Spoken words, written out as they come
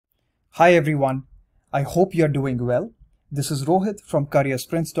Hi everyone, I hope you're doing well. This is Rohit from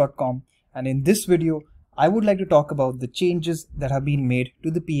careersprints.com, and in this video, I would like to talk about the changes that have been made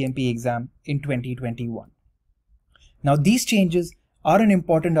to the PMP exam in 2021. Now, these changes are an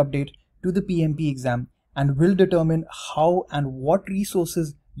important update to the PMP exam and will determine how and what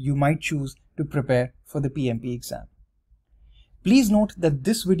resources you might choose to prepare for the PMP exam. Please note that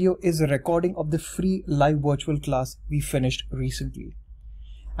this video is a recording of the free live virtual class we finished recently.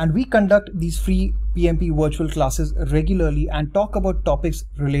 And we conduct these free PMP virtual classes regularly and talk about topics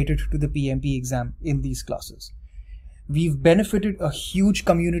related to the PMP exam in these classes. We've benefited a huge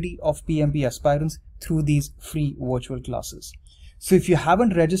community of PMP aspirants through these free virtual classes. So if you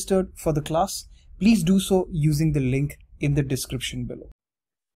haven't registered for the class, please do so using the link in the description below.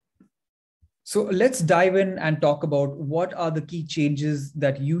 So let's dive in and talk about what are the key changes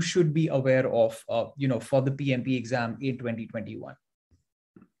that you should be aware of, for the PMP exam in 2021.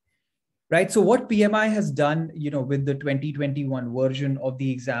 Right. So what PMI has done, with the 2021 version of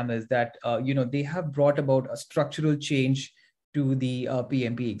the exam is that, they have brought about a structural change to the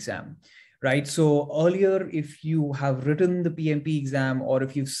PMP exam. Right. So earlier, if you have written the PMP exam or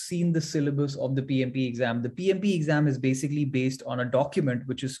if you've seen the syllabus of the PMP exam is basically based on a document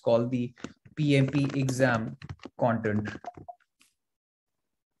which is called the PMP exam content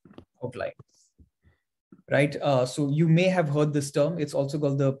outline. Right. So you may have heard this term. It's also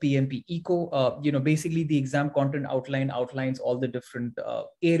called the PMP Eco. Basically the exam content outline outlines all the different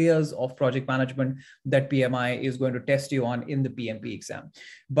areas of project management that PMI is going to test you on in the PMP exam.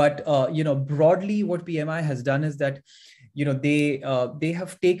 But, broadly what PMI has done is that, they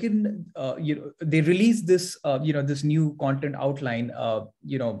have taken, they released this, this new content outline,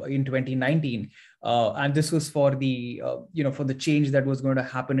 in 2019. And this was for the, for the change that was going to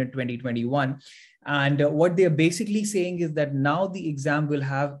happen in 2021. And what they're basically saying is that now the exam will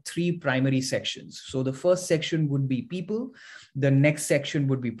have three primary sections. So the first section would be people, the next section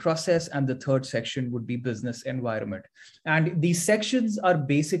would be process, and the third section would be business environment. And these sections are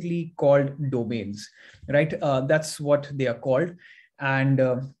basically called domains, right? That's what they are called. And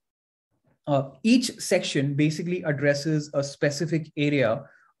each section basically addresses a specific area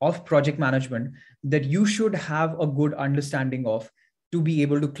of project management that you should have a good understanding of to be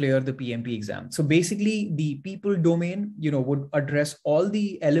able to clear the PMP exam. So basically the people domain, would address all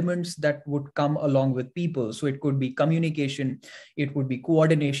the elements that would come along with people. So it could be communication, it would be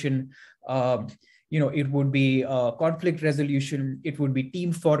coordination, it would be conflict resolution, it would be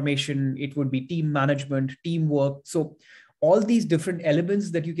team formation, it would be team management, teamwork. So all these different elements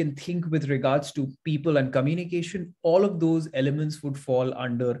that you can think with regards to people and communication, all of those elements would fall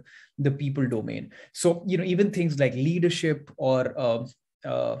under the people domain. So, even things like leadership or, or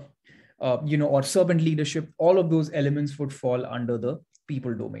servant leadership, all of those elements would fall under the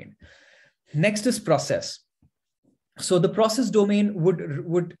people domain. Next is process. So the process domain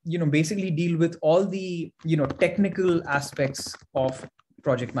would basically deal with all the, technical aspects of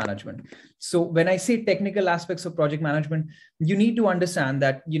project management. So when I say technical aspects of project management, you need to understand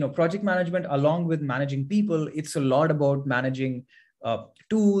that, project management, along with managing people, it's a lot about managing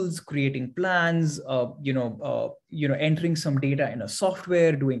tools, creating plans, entering some data in a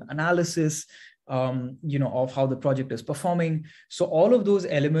software, doing analysis, of how the project is performing. So all of those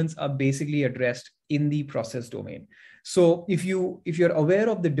elements are basically addressed in the process domain. So if you're aware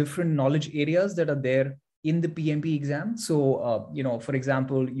of the different knowledge areas that are there in the PMP exam. So, for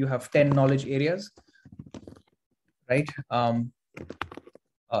example, you have 10 knowledge areas, right?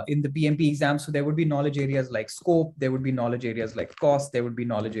 In the PMP exam. So there would be knowledge areas like scope, there would be knowledge areas like cost, there would be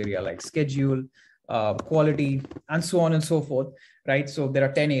knowledge area like schedule, quality, and so on and so forth, right? So there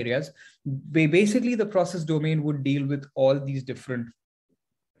are 10 areas. Basically, the process domain would deal with all these different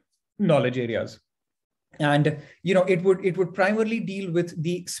knowledge areas. And, it would primarily deal with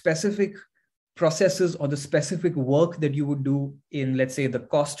the specific processes or the specific work that you would do in, let's say, the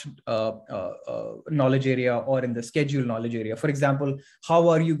cost knowledge area or in the schedule knowledge area. For example, how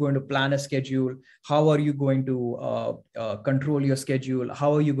are you going to plan a schedule? How are you going to control your schedule?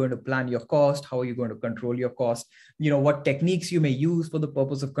 How are you going to plan your cost? How are you going to control your cost? What techniques you may use for the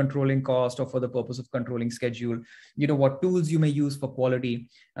purpose of controlling cost or for the purpose of controlling schedule, what tools you may use for quality,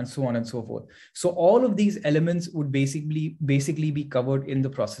 and so on and so forth. So all of these elements would basically be covered in the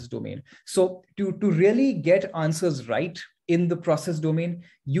process domain. So to really get answers right in the process domain,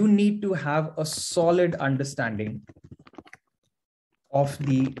 you need to have a solid understanding of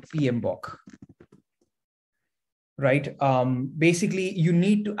the PMBOK. Right. Basically, you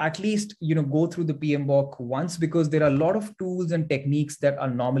need to at least, go through the PMBOK once, because there are a lot of tools and techniques that are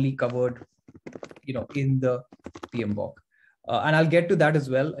normally covered, in the PMBOK. And I'll get to that as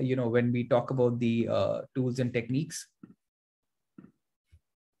well, when we talk about the tools and techniques.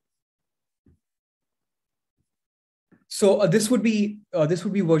 So this would be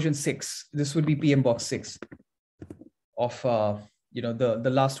version 6. This would be PMBOK 6 of the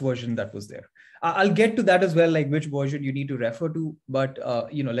last version that was there. I'll get to that as well, like which version you need to refer to, but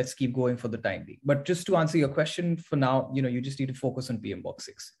let's keep going for the time being. But just to answer your question for now, you just need to focus on PMBOK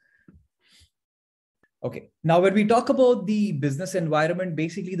 6. Okay, now when we talk about the business environment,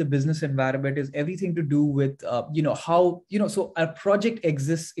 basically the business environment is everything to do with, how, so a project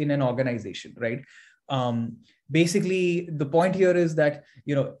exists in an organization, right? Basically, the point here is that,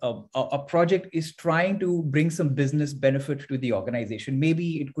 a project is trying to bring some business benefit to the organization.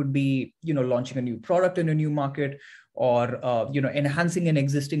 Maybe it could be, launching a new product in a new market, or, enhancing an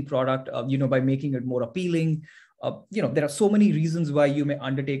existing product, by making it more appealing. There are so many reasons why you may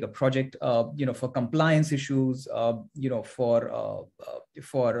undertake a project, for compliance issues, for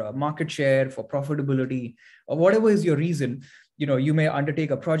market share, for profitability, or whatever is your reason. You may undertake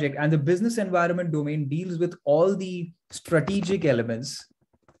a project, and the business environment domain deals with all the strategic elements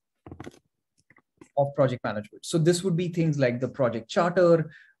of project management. So this would be things like the project charter,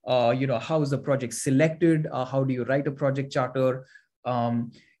 how is the project selected? How do you write a project charter?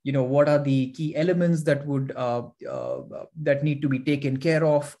 What are the key elements that would that need to be taken care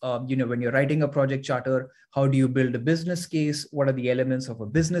of? When you're writing a project charter, how do you build a business case? What are the elements of a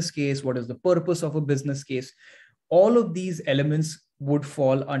business case? What is the purpose of a business case? All of these elements would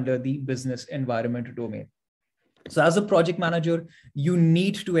fall under the business environment domain. So as a project manager, you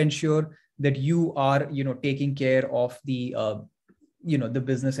need to ensure that you are, taking care of the the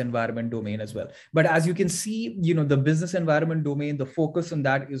business environment domain as well. But as you can see, the business environment domain, the focus on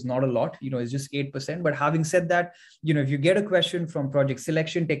that is not a lot, it's just 8%. But having said that, if you get a question from project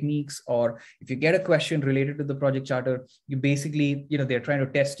selection techniques, or if you get a question related to the project charter, you basically, they're trying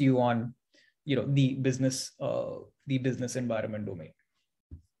to test you on, the business environment domain.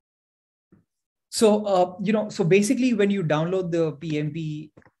 So, so basically when you download the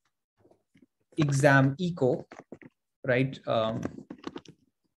PMP Exam Eco, right?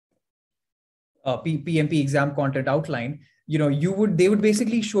 PMP Exam Content Outline, they would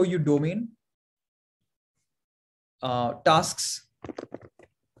basically show you domain, tasks,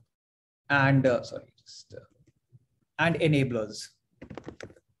 and and enablers.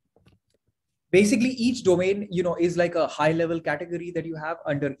 Basically, each domain, is like a high level category that you have.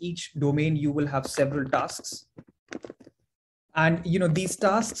 Under each domain, you will have several tasks. And, these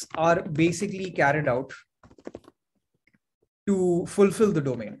tasks are basically carried out to fulfill the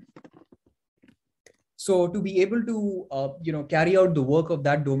domain. So to be able to, carry out the work of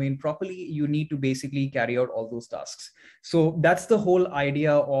that domain properly, you need to basically carry out all those tasks. So that's the whole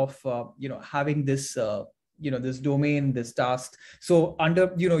idea of, having this, this domain, this task. So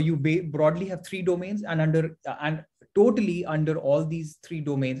under, you broadly have 3 domains, and totally under all these 3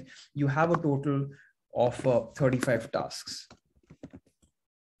 domains, you have a total of 35 tasks,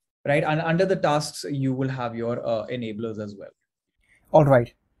 right? And under the tasks, you will have your enablers as well. All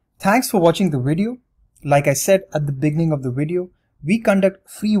right. Thanks for watching the video. Like I said at the beginning of the video, we conduct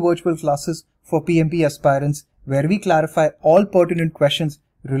free virtual classes for PMP aspirants where we clarify all pertinent questions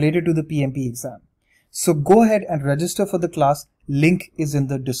related to the PMP exam. So go ahead and register for the class. Link is in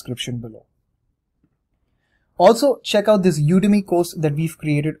the description below. Also, check out this Udemy course that we've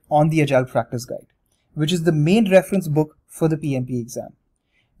created on the Agile Practice Guide, which is the main reference book for the PMP exam.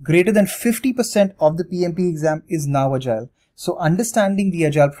 Greater than 50% of the PMP exam is now Agile. So understanding the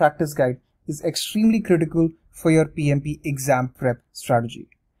Agile Practice Guide is extremely critical for your PMP exam prep strategy.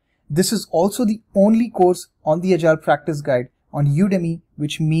 This is also the only course on the Agile Practice Guide on Udemy,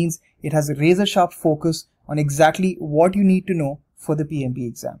 which means it has a razor-sharp focus on exactly what you need to know for the PMP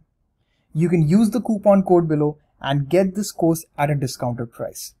exam. You can use the coupon code below and get this course at a discounted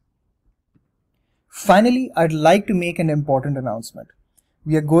price. Finally, I'd like to make an important announcement.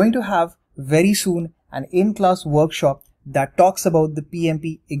 We are going to have very soon an in-class workshop that talks about the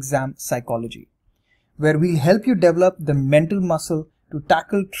PMP exam psychology, where we'll help you develop the mental muscle to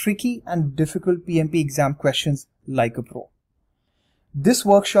tackle tricky and difficult PMP exam questions like a pro. This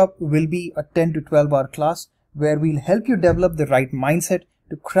workshop will be a 10 to 12 hour class where we'll help you develop the right mindset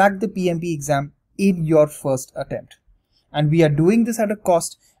to crack the PMP exam in your first attempt. And we are doing this at a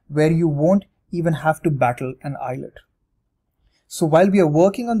cost where you won't even have to battle an eyelet. So while we are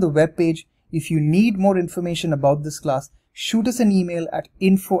working on the web page, if you need more information about this class, shoot us an email at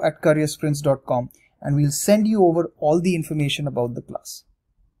info@careersprints.com and we'll send you over all the information about the class.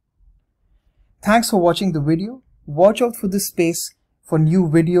 Thanks for watching the video. Watch out for this space for new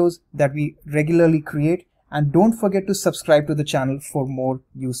videos that we regularly create, and don't forget to subscribe to the channel for more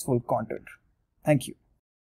useful content. Thank you.